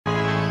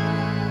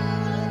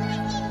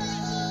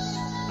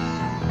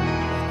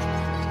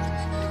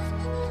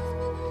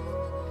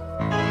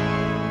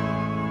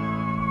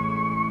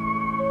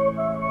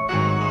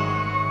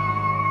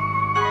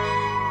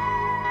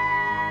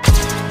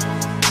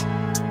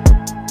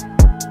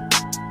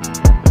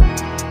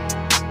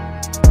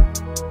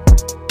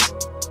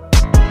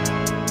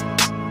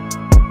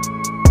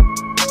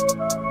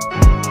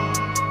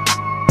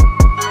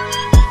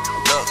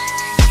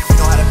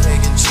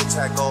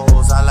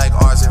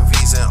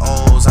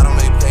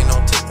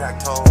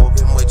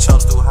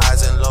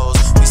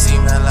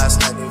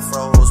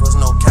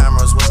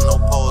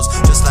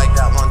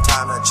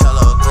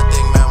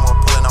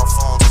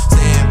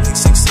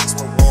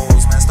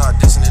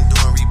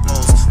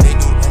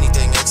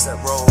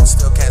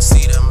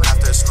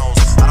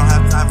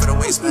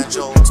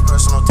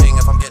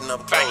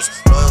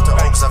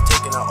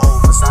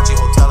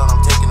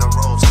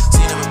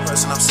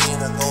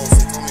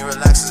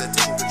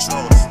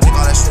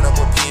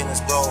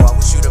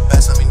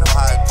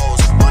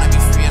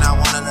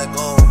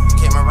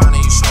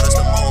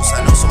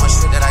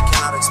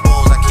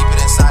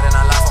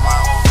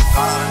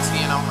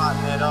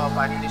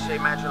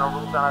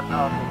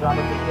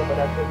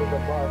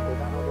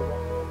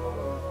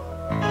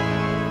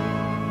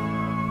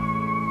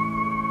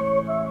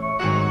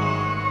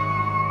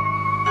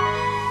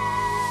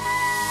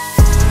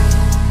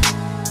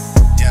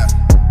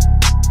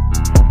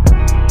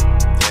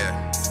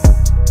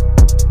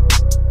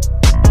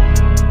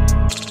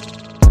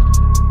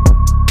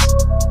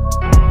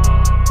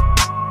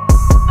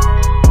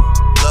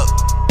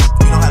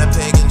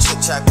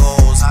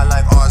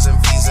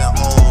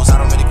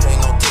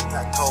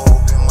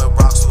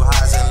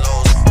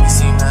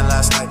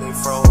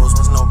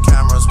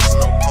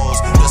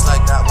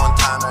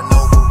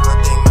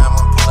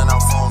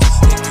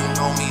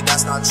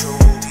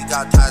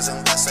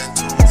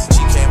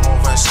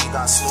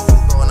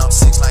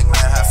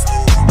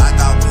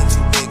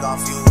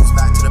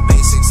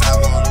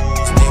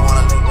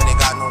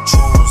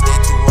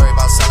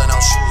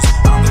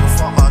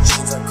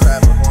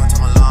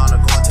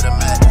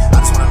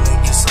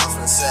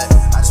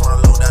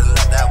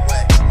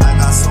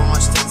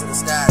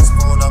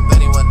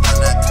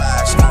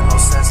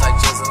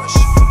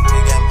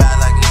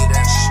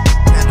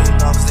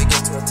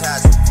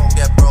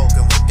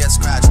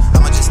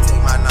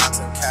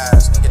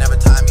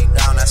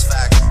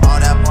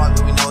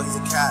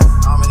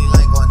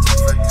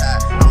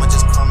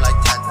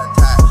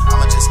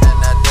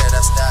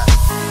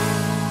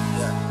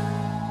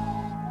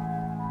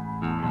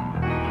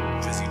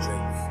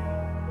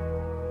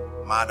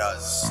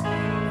Madas.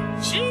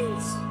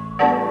 Jeez.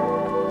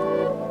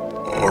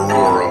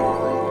 Arora.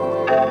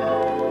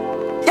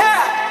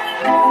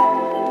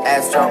 Yeah.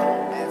 Astro.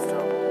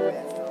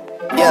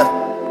 Yeah.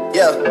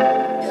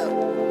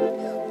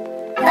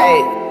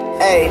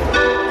 Hey.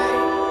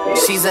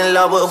 She's in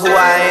love with who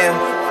I am.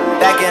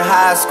 Back in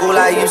high school,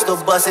 I used to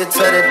bust it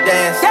to the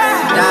dance.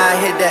 Now I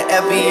hit the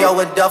FBO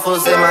with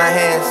duffels in my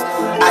hands.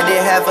 I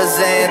did half a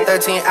Zan,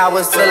 13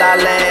 hours till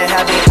I land.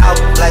 Had me out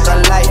like a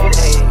light,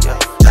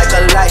 like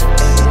a light,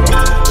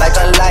 like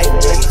a light.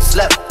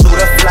 Slept through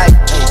the flight,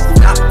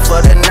 not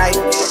for the night.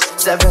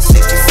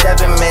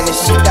 767, man, and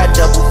she got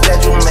double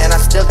bedroom, man. I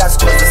still got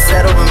scores to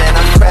settle, man.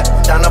 I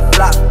crept down the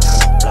block,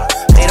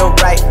 made a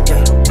right,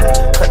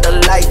 cut the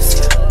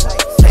lights,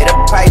 pay the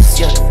price,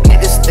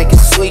 niggas think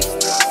it's sweet.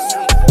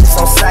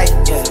 On sight,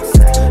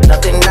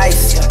 nothing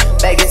nice,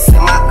 Vegas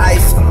in my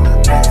ice,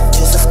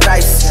 Jesus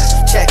Christ,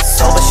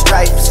 checks over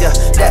stripes,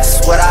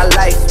 that's what I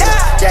like,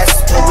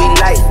 that's what we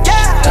like,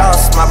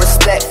 lost my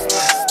respect,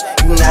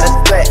 you not a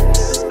threat,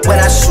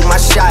 when I shoot my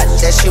shot,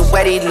 that shit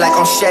wetty like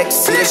on Shaq,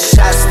 see the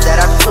shots that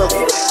I took,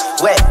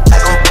 wet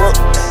like on Book,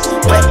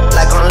 wet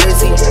like on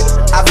Lizzie,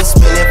 I be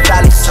spinning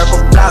valley circle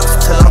blocks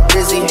till I'm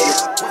dizzy,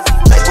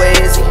 like where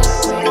is he,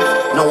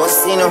 no one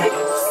seen him,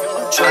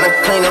 tryna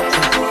clean him.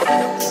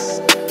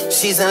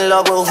 She's in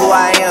love with who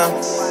I am.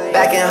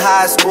 Back in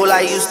high school,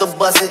 I used to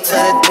bust it to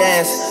the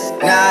dance.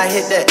 Now I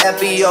hit the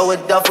FBO with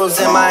duffels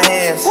in my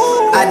hands.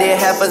 I did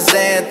half a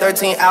Zan,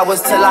 13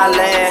 hours till I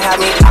land. Had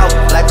me out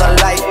like a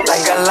light,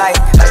 like a light,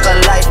 like a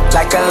light,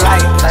 like a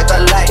light, like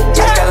a light,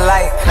 like a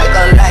light, like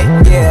a light.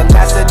 Yeah,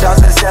 Pastor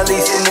Dawson Saleh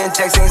sending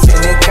texts and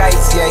sending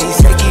kites. Yeah, he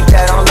said keep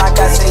that on like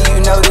I say,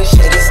 you know this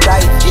shit is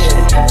tight.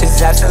 Yeah,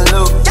 it's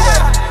absolute.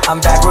 Yeah,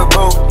 I'm back with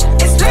Boo.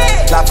 It's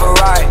lit. La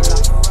Ferrari.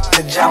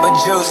 The Jamba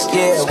Juice,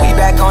 yeah, we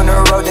back on the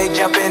road, they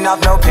jumping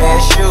off no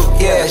parachute,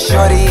 yeah.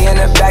 Shorty in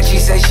the back, she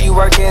say she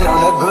working on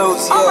the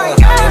glutes, yeah.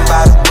 Ain't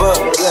by the book,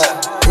 yeah,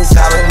 this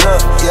how it look,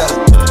 yeah.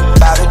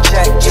 Bout to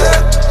check,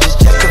 yeah, just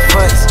check the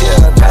foots,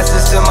 yeah. Pass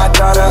this to my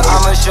daughter,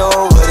 I'ma show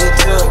her what it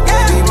took.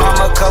 Baby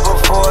mama cover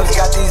Forbes,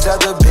 got these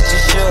other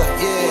bitches shook,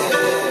 yeah.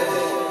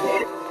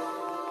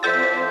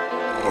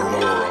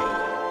 Arora.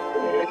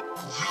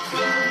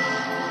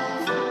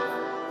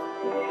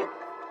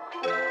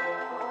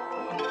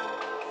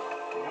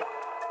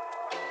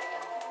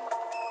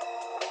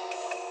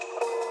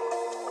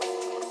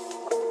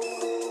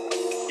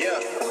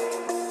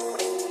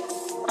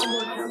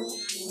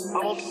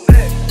 I'm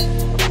upset.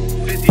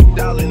 $50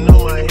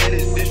 on my head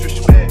is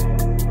disrespect.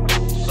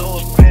 So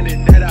offended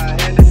that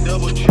I had to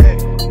double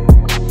check.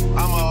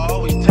 I'ma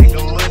always take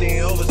the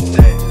money over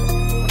sex.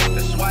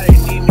 That's why they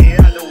need me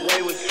out the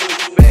way with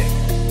respect.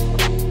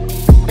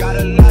 Got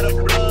a lot of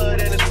blood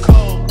and it's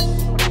cold.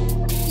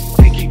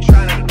 They keep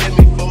trying to get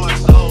me for my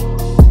soul.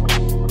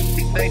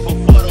 Be thankful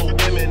for the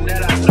women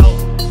that I know.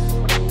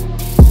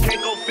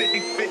 Can't go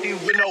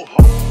 50-50 with no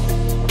hope.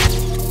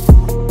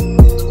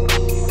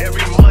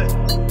 Every month,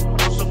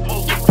 I'm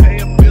supposed to pay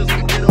her bills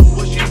and get her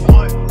what she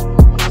want.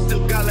 I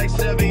still got like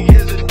 7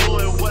 years of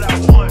doing what I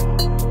want.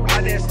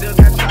 My dad still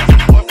got child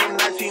support from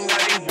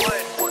 1991.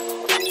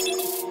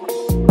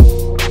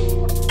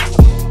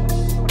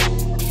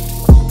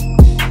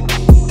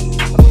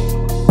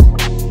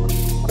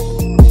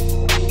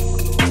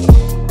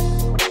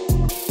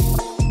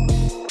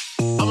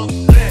 I'm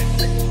upset.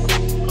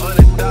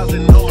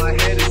 100,000 on my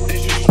head is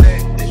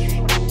disrespect.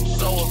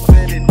 So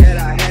offended that I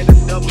had to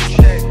double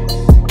check.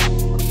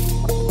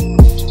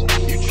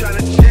 You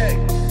tryna check?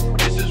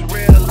 This is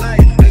real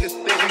life. Niggas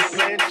think we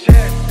playing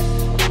check.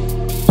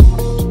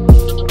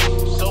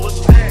 So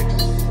what's next?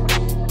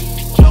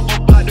 Jump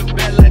up out the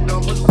bed like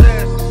I'm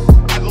possessed.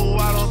 I go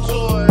out on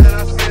tour and I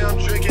say I'm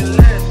drinking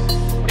less.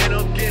 End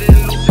up getting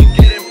loose and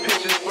getting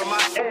pictures from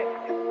my ex.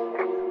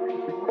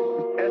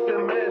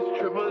 SMS,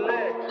 triple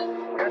X.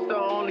 That's the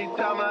only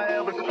time I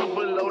ever shoot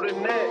below the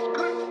neck.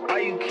 Why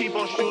you keep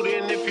on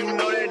shooting if you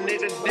know that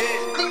nigga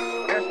dead?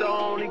 That's the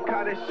only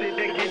kind of shit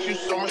that gets you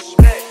some respect.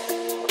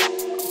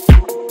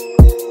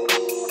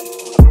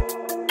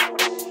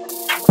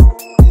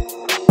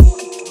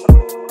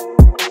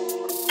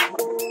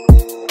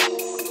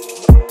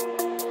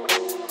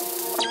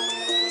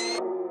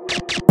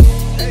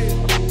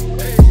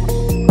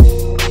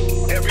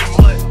 Every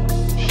month,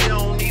 she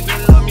don't even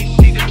love me,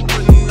 she just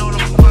putting on the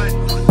front.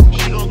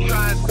 She gon'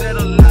 try and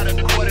settle out of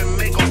court and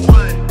make a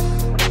run.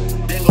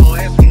 Then gon'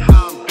 ask me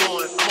how I'm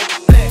doing, I'm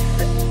upset.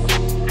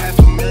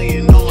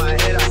 $500,000 on my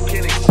head, I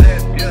can't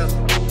accept, yeah.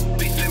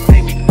 They send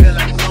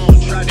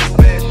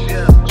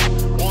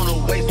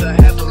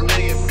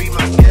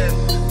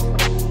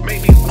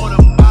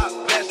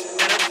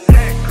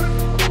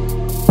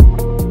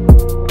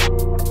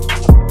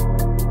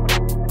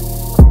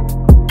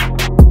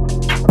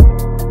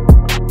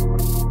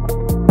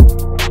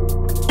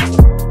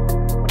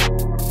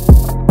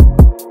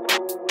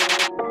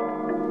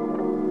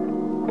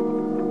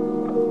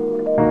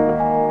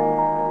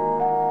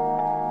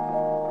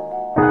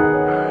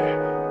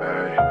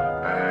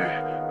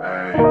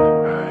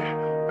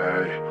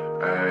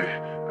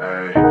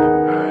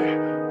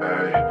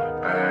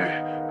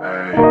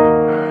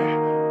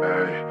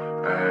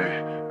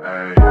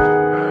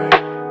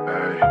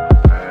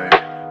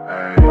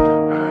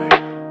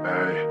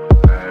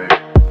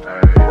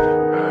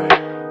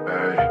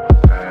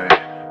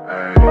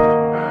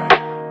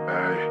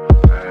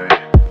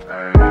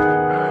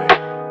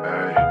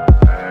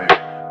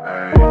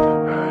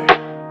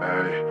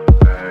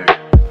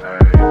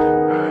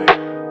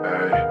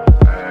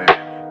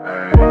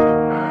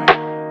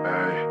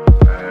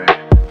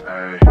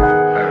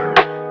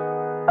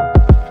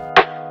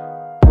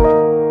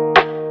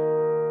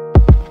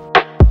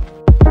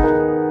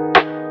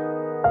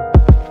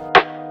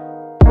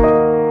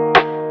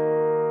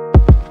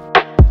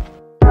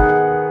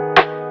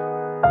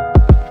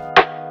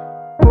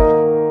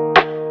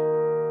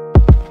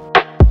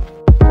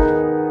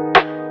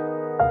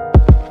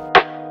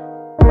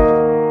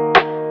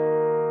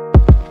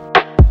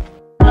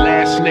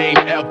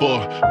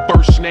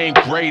first name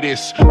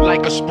greatest.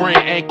 Like a sprained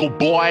ankle,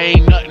 boy,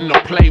 ain't nothing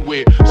to play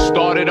with.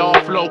 Started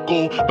off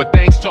local, but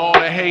thanks to all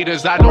the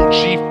haters, I know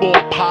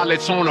G4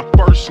 pilots on a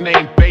first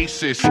name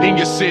basis. In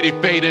your city,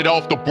 faded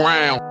off the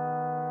brown.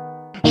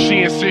 She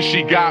insists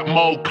she got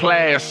more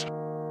class.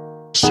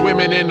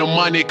 Swimming in the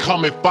money,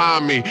 come and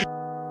find me.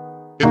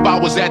 If I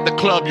was at the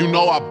club, you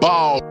know I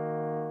balled.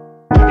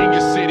 In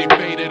your city,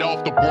 faded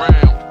off the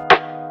brown.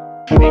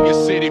 In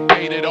your city,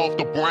 faded off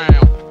the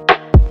brown.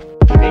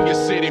 In your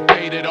city,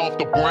 faded off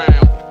the brown.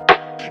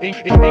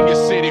 In your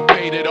city,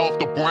 faded off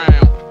the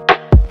brown.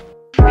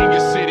 In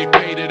your city,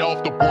 faded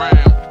off the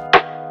brown.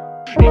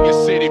 In your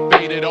city,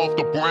 faded off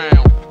the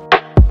brown.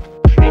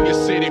 In your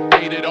city,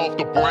 faded off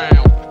the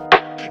brown.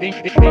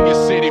 In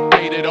your city,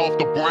 faded off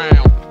the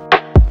brown.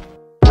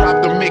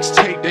 Dropped the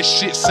mixtape, that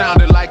shit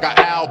sounded like an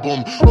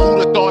album.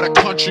 Who'da thought a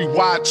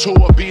countrywide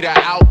tour be the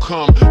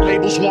outcome?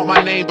 Labels want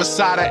my name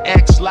beside an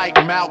X like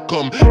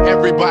Malcolm.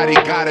 Everybody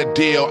got a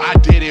deal, I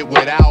did it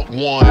without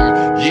one.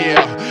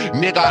 Yeah,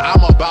 nigga,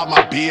 I'm about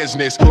my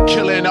business.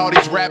 Killing all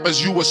these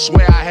rappers, you would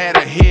swear I had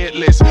a hit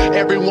list.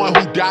 Everyone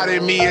who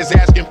doubted me is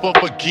asking for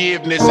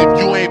forgiveness. If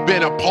you ain't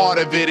been a part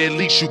of it, at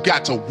least you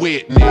got to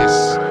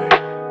witness.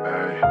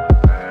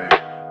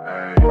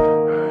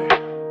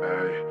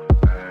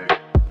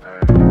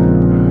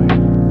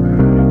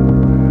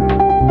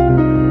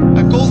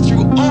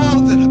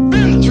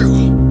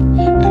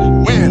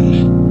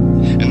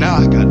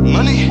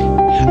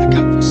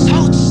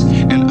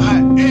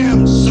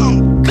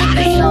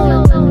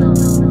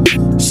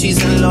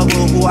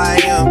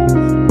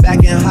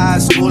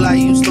 School, I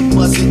used to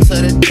bust it to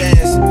the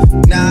dance.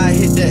 Now I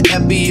hit the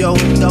FBO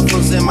with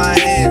duffels in my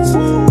hands.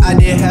 I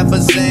did half a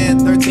Zan,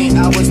 13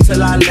 hours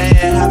till I land.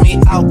 Had me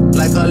out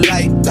like a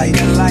light, like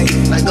a light,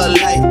 like a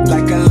light,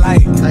 like a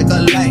light, like a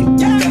light,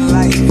 like a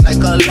light, like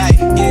a light.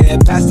 Yeah,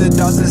 Pastor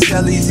Dawson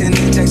Saleh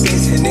sending texts,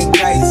 ain't sending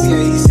kites.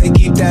 Yeah, he say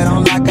keep that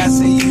on lock. I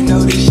say you know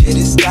this shit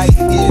is tight.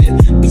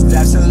 Yeah, it's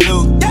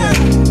absolute.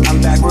 Yeah,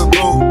 I'm back with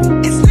Boo.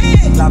 It's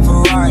lit. La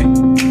Ferrari.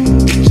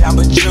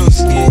 Jamba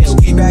Juice, yeah,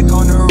 we back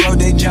on the road,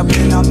 they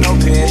jumping off no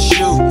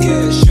parachute,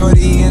 yeah,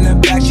 shorty in the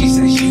back, she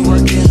say she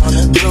working on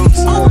the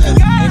glutes,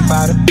 yeah, ain't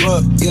by the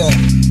book, yeah,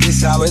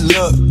 this how it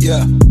look,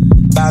 yeah,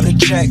 bout to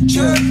check,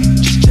 yeah,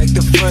 just check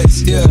the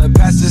foots, yeah,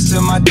 pass this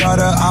to my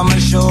daughter, I'ma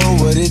show her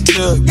what it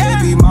took,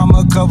 baby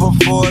mama cover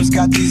Forbes,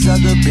 got these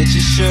other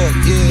bitches shook,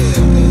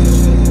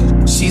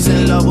 yeah, she's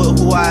in love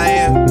with who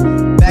I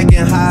am. Back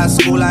in high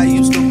school, I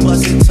used to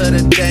bust it to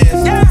the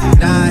dance.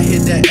 Now I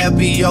hit the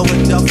FBO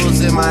with duffels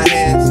in my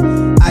hands.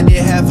 I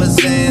did half a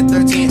Zan,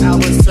 13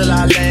 hours till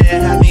I land.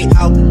 Had me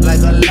out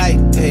like a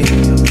light, ay,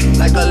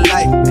 like a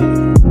light, ay,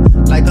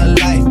 like a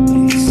light.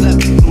 Ay.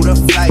 Slept through the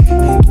flight,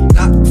 ay,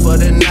 not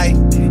for the night.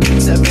 Ay.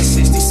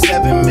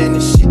 767, man,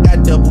 this shit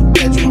got double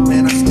bedroom,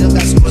 man. I still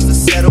got scores to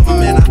settle,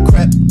 man. I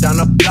crept down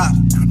the block,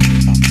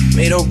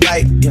 made a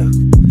right, yeah.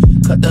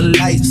 Cut the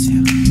lights, yeah.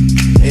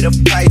 Pay the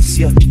price,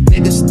 yeah.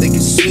 Niggas think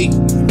it's sweet,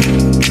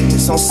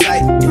 it's on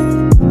sight,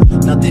 yeah.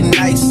 Nothing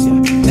nice,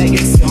 yeah.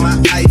 Vegas in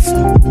my ice,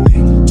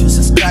 yeah.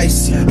 Jesus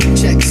Christ, yeah.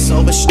 Checks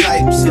over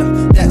stripes,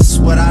 yeah. That's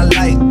what I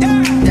like,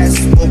 yeah. That's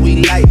what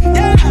we like,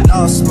 yeah.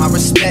 Lost my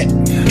respect,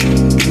 yeah.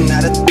 You're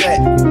not a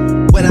threat.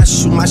 When I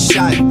shoot my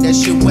shot, that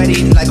shit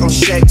wetty like on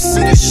Shaq.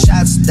 See the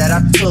shots that I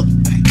took,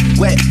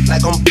 wet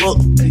like on Book,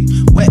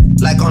 wet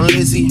like on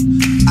Lizzie.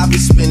 I be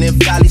spinning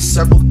valley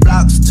circle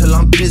blocks till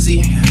I'm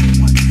busy.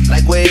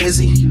 Like where is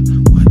he?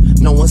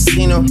 No one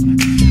seen him.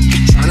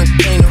 Tryna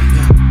clean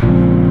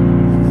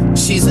him.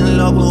 She's in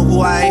love with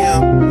who I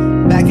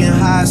am. Back in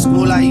high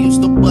school, I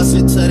used to bust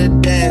it to the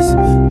dance.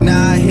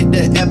 Now I hit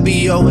the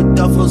FBO with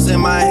duffels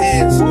in my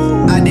hands.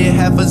 I did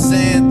half a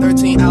Zan,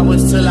 13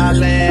 hours till I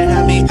land.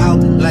 Had me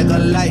out like a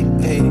light,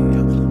 hey,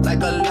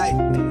 like a light,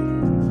 hey,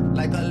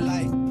 like a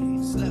light.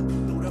 Hey. Slept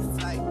through the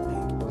flight,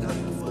 hey,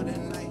 nothing for the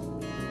night.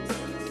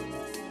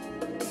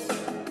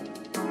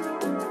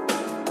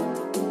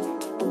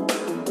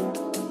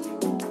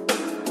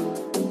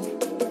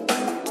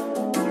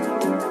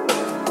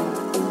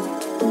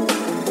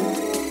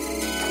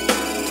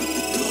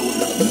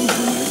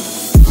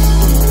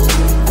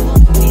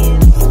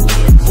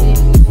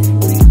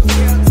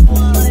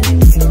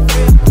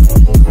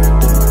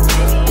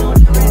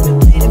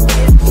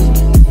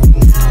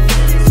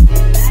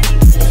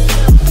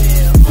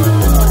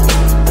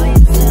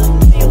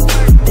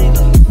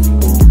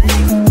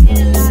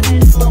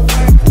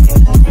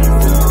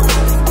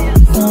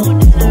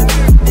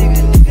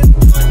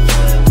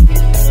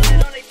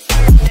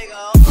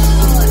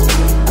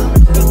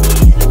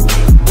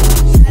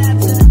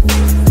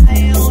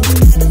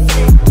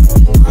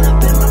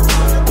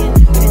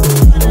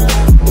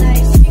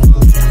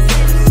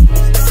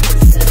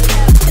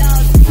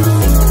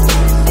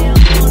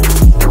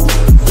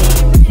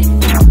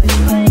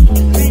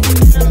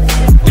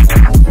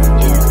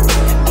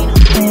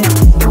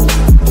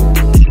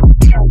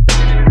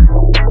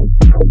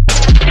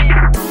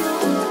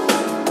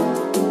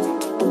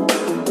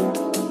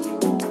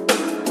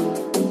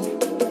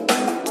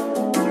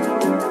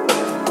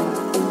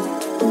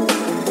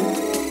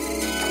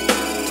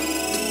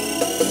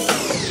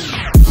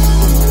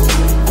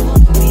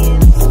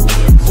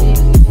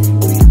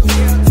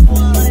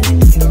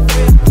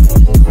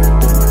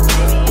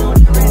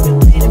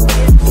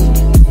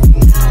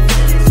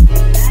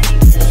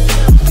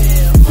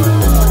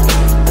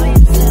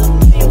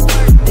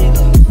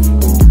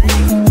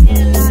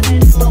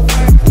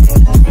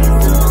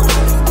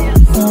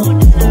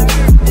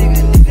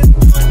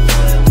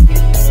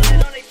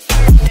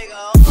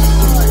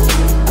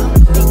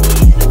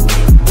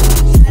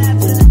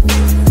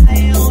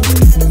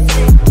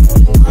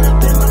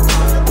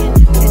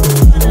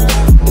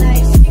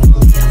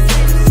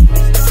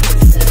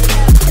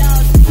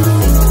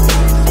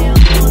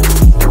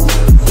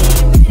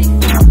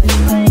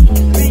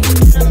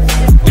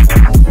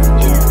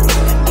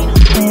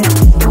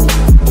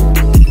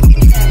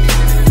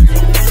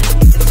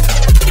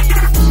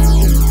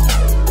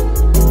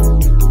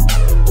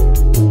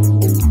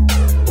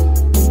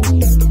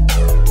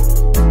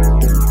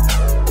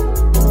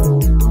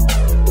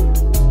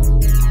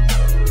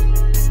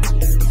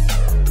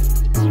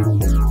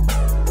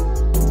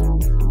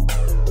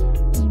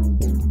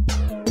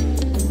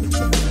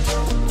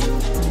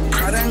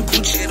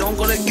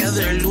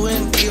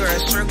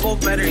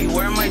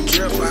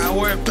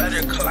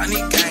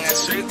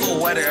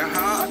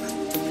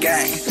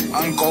 gang.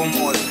 I'm going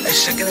more. They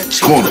shaking the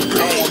chick.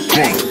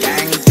 Gang.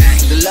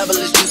 The level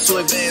is just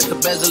too advanced. The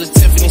bezel is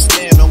Tiffany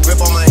stamp. No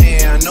grip on my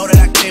hand. I know that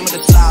I came with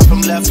a slide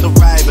from left to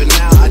right, but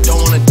now I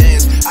don't wanna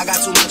dance. I got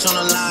too much on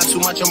the line,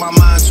 too much on my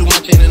mind, too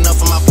much ain't enough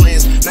of my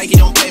plans.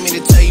 Nike don't pay me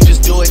to tell you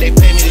just do it. They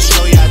pay me to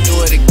show you I do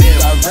it again.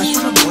 I rush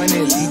from the boy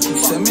named Lvte.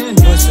 Send me a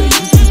note so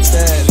you can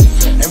stand.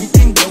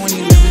 Everything good when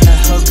you live in the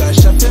hood. Got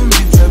shut and me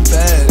to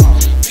bed.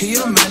 Can you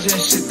imagine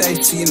shit they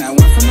seen? I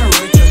went from the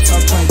road to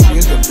top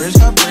 20 the bridge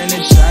got burned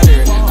and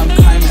shattered. I'm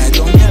climbing,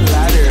 don't get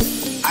ladder.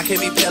 I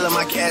can't be pale in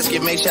my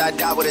casket, make sure I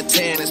die with a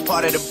tan. It's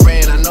part of the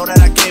brand. I know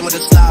that I came with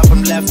a slide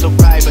from left to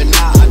right, but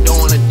now I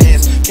don't wanna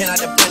dance. Can I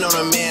depend on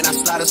a man? I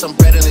slided some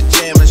bread in the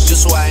jam. That's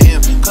just who I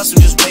am. Custom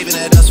just waving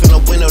at us from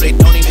the window. They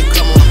don't even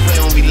come on play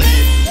when we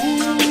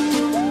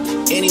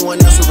land.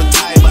 Anyone else will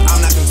retire, but I'm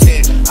not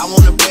content. I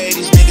wanna bury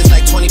these niggas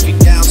like 20 feet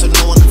down so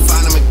no one can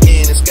find them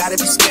again. It's gotta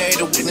be scary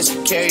to witness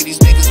me carry these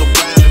niggas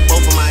around in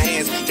both of my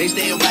hands. They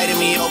stay inviting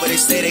me over. They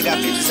say they got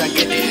bitches. I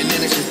get there and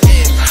then it's just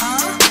in.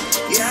 Huh?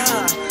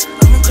 Yeah.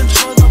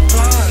 Control the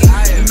plot.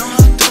 You know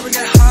how to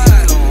get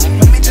hot.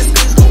 Let me just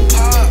go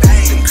pop.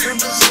 The crib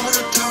is over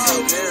the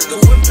top. The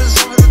whip is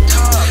over the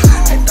top.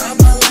 I thought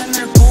my line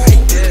there boom.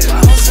 My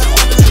house is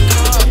over the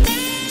top.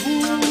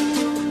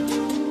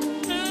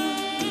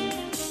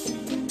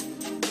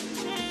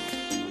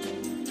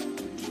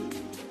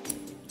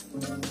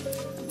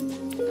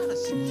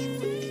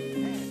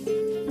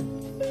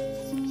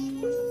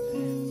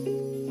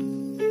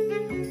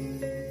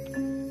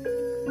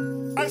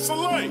 Hey,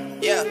 Saleh.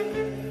 Yeah.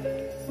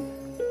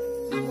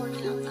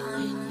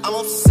 I'm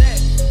upset.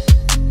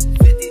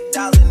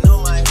 50,000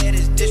 on my head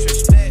is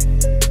disrespect.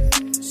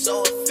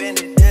 So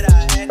offended that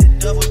I had to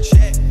double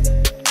check.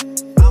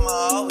 I'ma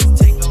always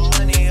take the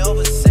money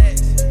over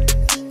sex.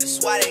 That's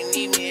why they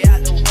need me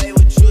out the way.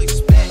 What you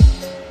expect?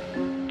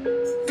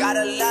 Got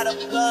a lot of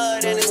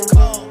blood and it's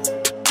cold.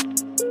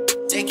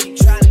 They keep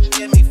trying to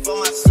get me for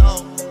my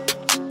soul.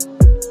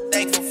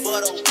 Thankful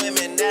for the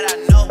women that I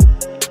know.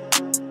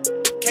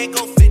 Can't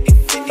go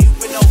 50-50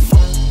 with no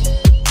phone.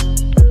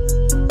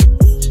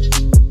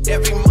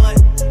 Every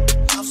month,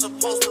 I'm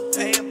supposed to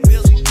pay her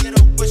bills and get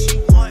her what she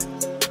want.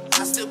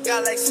 I still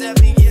got like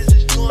 7 years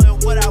of doing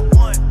what I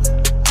want.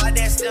 My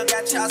dad still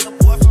got child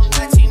support from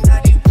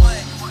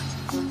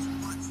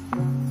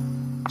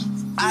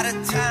 1991. Out of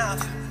town,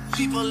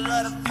 people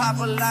love to pop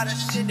a lot of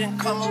shit and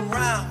come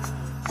around.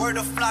 Word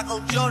of Flocko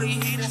Jody,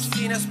 he done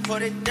seen us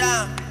put it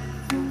down.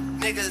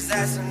 Niggas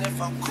asking if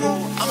I'm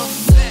cool, I'm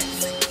upset.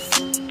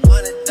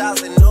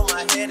 100,000 on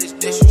my head is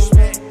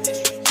disrespect.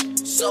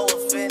 So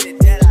offended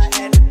that I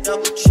had to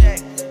double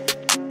check.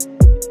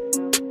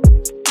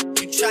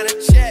 You tryna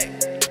check?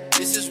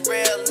 This is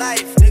real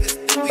life, niggas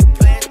think we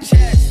playing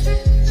chess.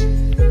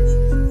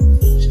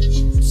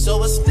 So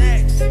what's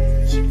next?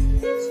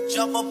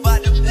 Jump up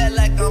out the bed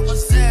like I'm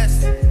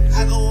possessed.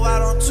 I go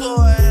out on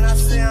tour and I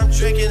say I'm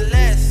drinking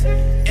less.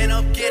 End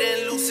up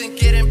getting loose and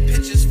getting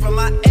pictures from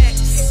my ex.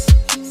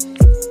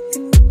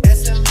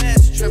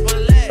 SMS,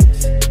 triple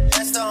X.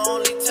 That's the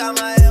only time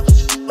I ever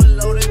shoot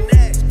below the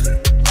neck.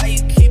 Why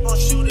you keep on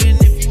shooting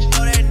if you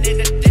know that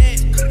nigga dead?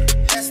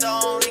 That's the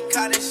only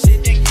kind of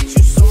shit that gets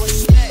you so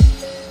respect.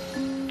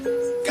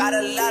 Got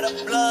a lot of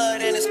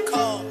blood and it's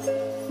cold.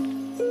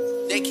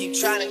 They keep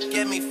trying to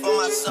get me for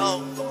my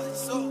soul.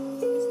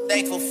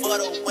 Thankful for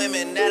the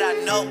women that I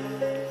know.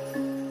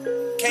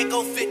 Can't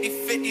go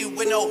 50-50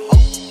 with no hope.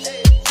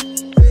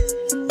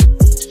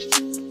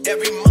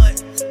 Every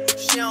month,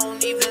 she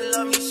don't even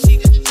love me, she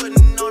just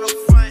putting on the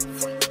front.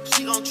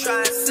 She gon' try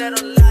and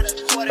settle a lot of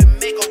court and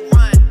make a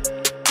run.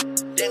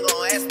 Then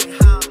gon' ask me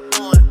how I'm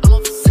doing, I'm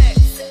upset.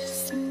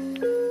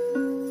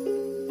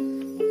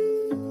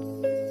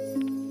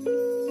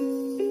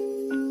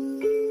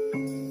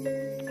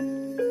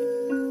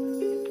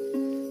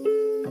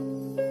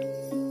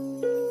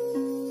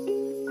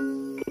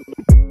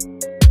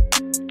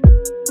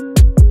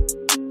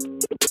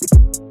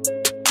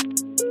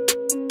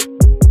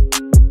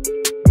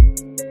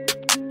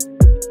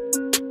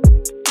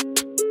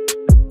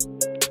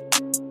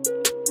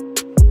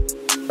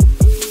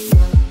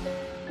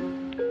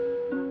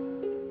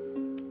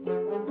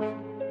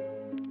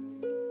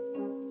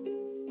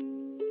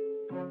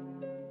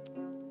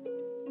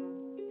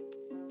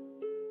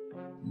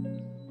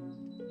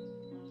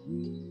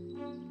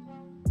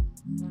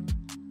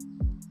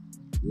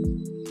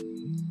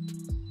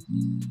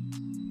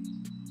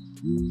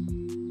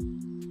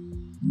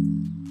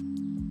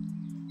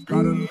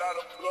 Got a lot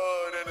of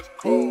blood and it's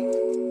cold.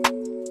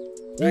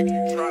 They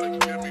keep trying to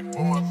get me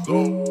for my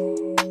soul.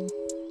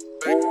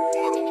 Thankful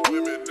for the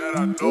women that I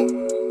know.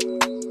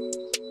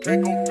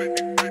 Can't go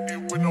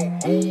 50-50 with no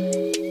hope.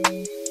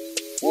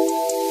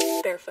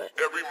 BearFoot.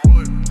 Every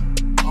month,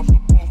 I'm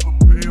supposed to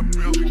pay her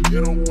bills and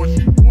get her what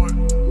she want.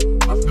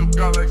 I still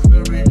got like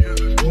 7 years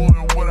of doing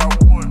what I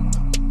want.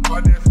 My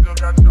dad still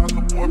got child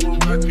support from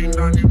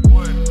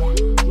 1991.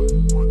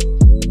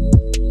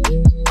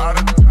 Out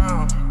of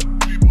town,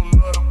 people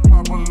love to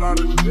pop a lot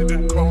of shit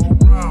and come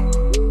around.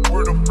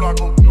 Word of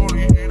Flocko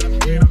Jody, he done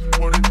seen us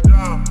put it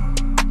down.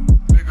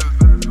 Niggas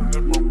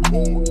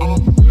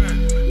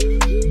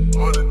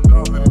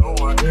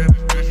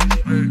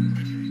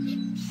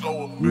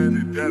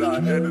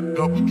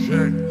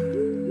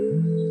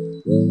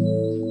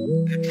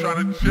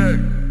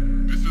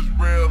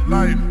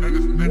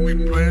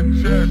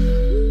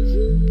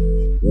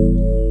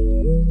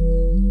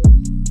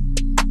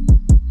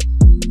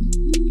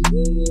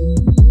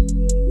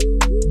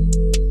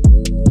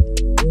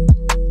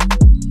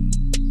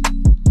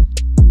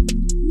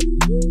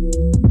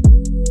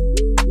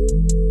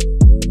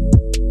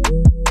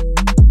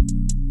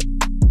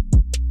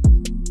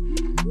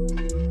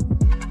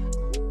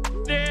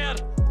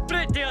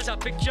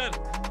picture.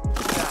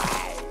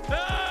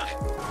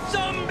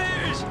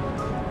 Zombies!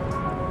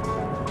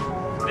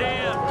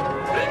 There,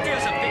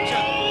 there's a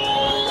picture.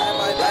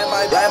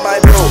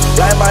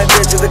 Like my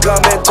bitch is a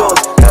comment tools.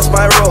 That's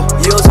my rule.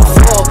 Use a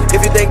fool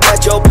if you think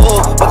that you're bull.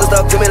 But the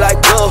stuff to me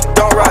like glue.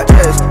 Don't rock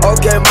this.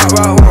 Okay, my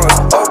rock ones.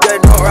 Okay,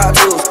 don't rock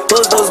twos.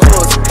 Those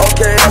goods.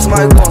 Okay, that's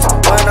my goons.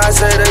 When I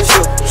say they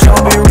shoot, show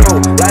me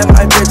rude. Like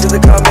my bitch is a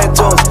comment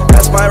tools.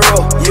 That's my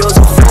rule. Use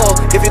a fool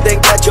if you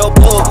think that you're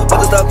bull.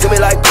 But the stuff to me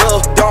like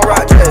glue. Don't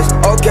rock this.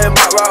 Okay,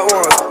 my rock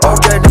ones.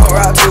 Okay, don't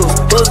rock twos.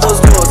 Those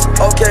goods.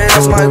 Okay,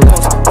 that's my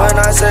goons. When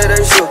I say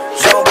they shoot,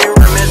 show me rude.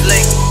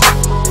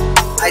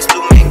 Ice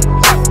blue mink,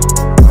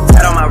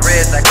 tat on my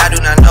wrist like I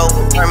do not know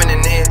who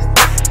permanent is.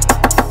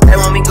 They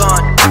want me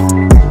gone,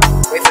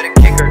 wait for the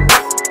kicker.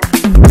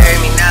 Bury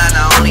me now and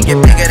I only get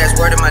bigger, that's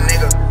word of my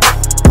nigga.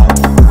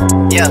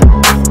 Yeah,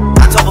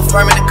 October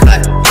permanent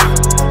cut.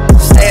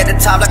 Stay at the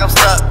top like I'm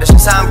stuck, that's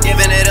just how I'm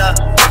giving it up.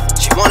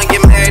 She wanna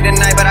get married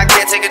tonight, but I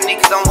can't take a knee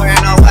cause I'm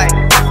wearing all white.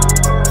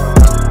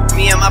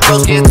 Me and my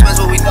bros get twins,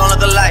 but we don't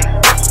look alike.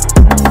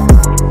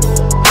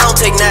 I don't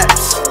take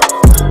naps.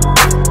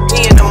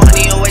 Me and the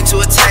money are way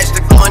too attached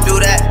to go and do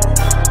that.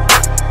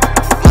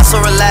 Muscle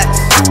relax.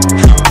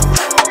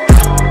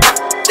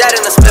 That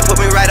in the split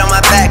put me right on my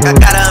back. I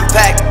gotta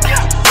unpack.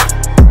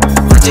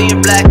 Virginia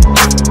black.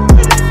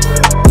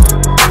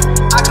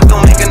 I could go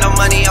making no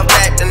money off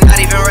that and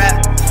not even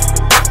rap.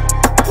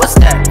 What's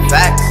that?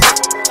 Facts.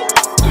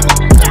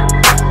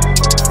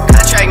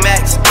 Contract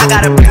max. I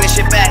gotta bring this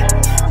shit back.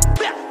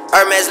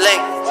 Hermes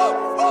link.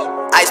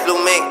 Ice blue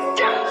mink.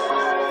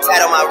 Tat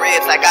on my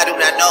ribs like I do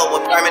not know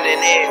what permanent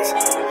is.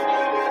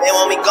 They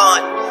want me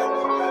gone,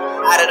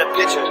 out of the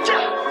picture.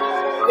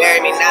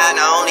 Bury me now and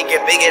I only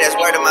get bigger, that's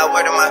word of my.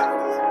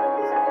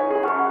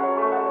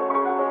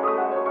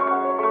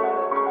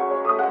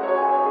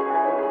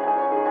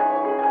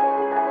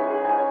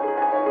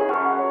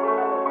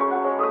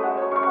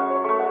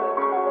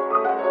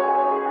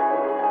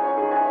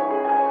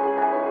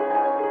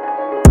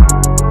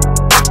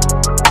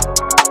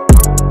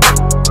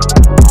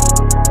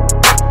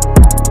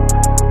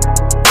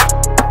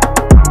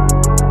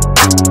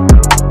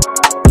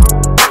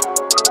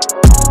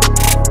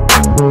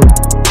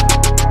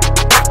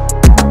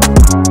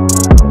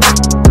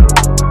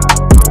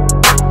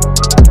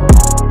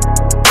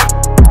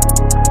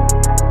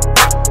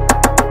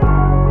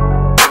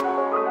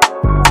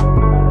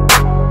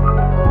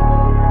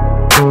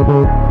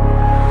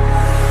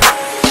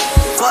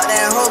 Fuck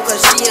that hoe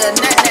cause she a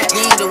nat.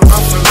 You ain't the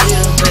one for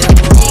real, but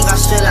you ain't got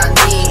shit I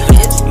need,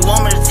 bitch. You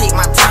want me to take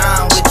my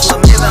time with you,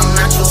 maybe I'm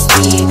not your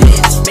speed,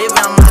 bitch. Maybe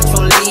I'm not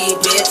your lead,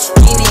 bitch.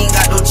 You ain't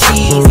got no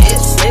cheese,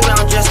 bitch. Maybe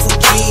I'm just too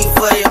G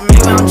for you,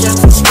 maybe I'm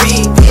just too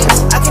street, bitch.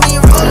 I can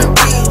even roll and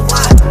beat,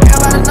 why?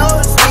 Everybody know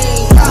it's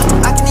me,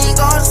 I can even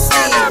go to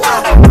sleep,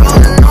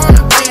 rolling on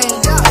the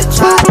beat. They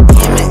try to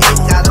give me it,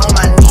 got on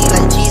my knee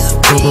like Jesus,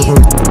 please.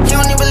 You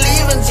don't even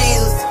believe in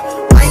Jesus.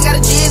 Why you got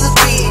a Jesus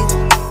beat?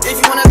 If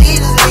you wanna leave,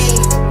 just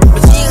leave.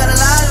 But you ain't gotta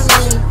lie to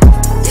me.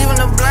 Even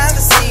the blind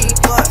can see.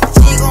 But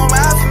you ain't gon'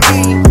 ride for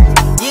me.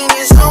 You ain't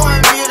just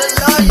showing me the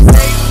love you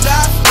say you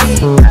got for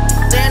me.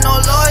 There ain't no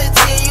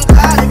loyalty, you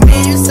got it,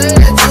 man. You say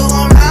that you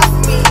gon' ride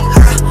for me.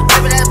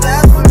 Maybe that's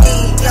bad for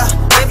me, yeah.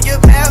 Maybe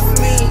you're bad for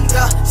me,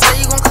 yeah. Say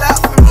you gon' clap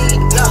for me,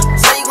 yeah.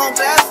 Say you gon'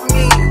 clap for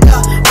me,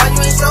 yeah. Why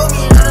you ain't show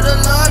me none of the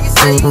love you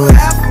say you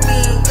have for me,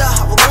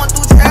 yeah. We're going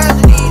through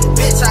tragedy,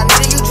 bitch. I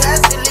needed you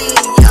drastically,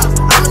 yeah.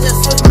 I'ma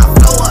just switch my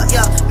flow up,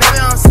 yeah. Maybe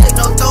I'm sick,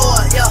 no throw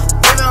up, yeah.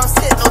 Maybe I'm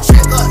sick, no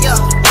check up, yeah.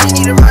 You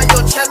need to run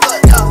your check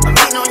up, yeah. I'm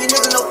eating on you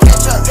niggas, no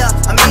catch up, yeah.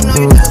 I'm eating on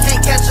you niggas,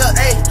 can't catch up,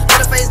 ayy.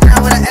 Put a face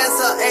down with an ass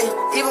up, ayy.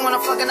 Even when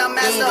I'm fucking, I'm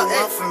messed up, ayy. You ain't the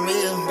one for me,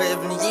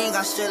 baby. You ain't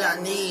got shit I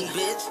need,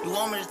 bitch. You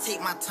want me to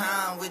take my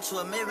time with you,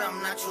 or maybe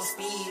I'm not your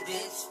speed,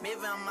 bitch.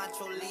 Maybe I'm not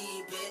your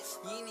lead, bitch.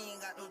 You ain't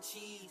got no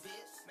cheese,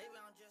 bitch.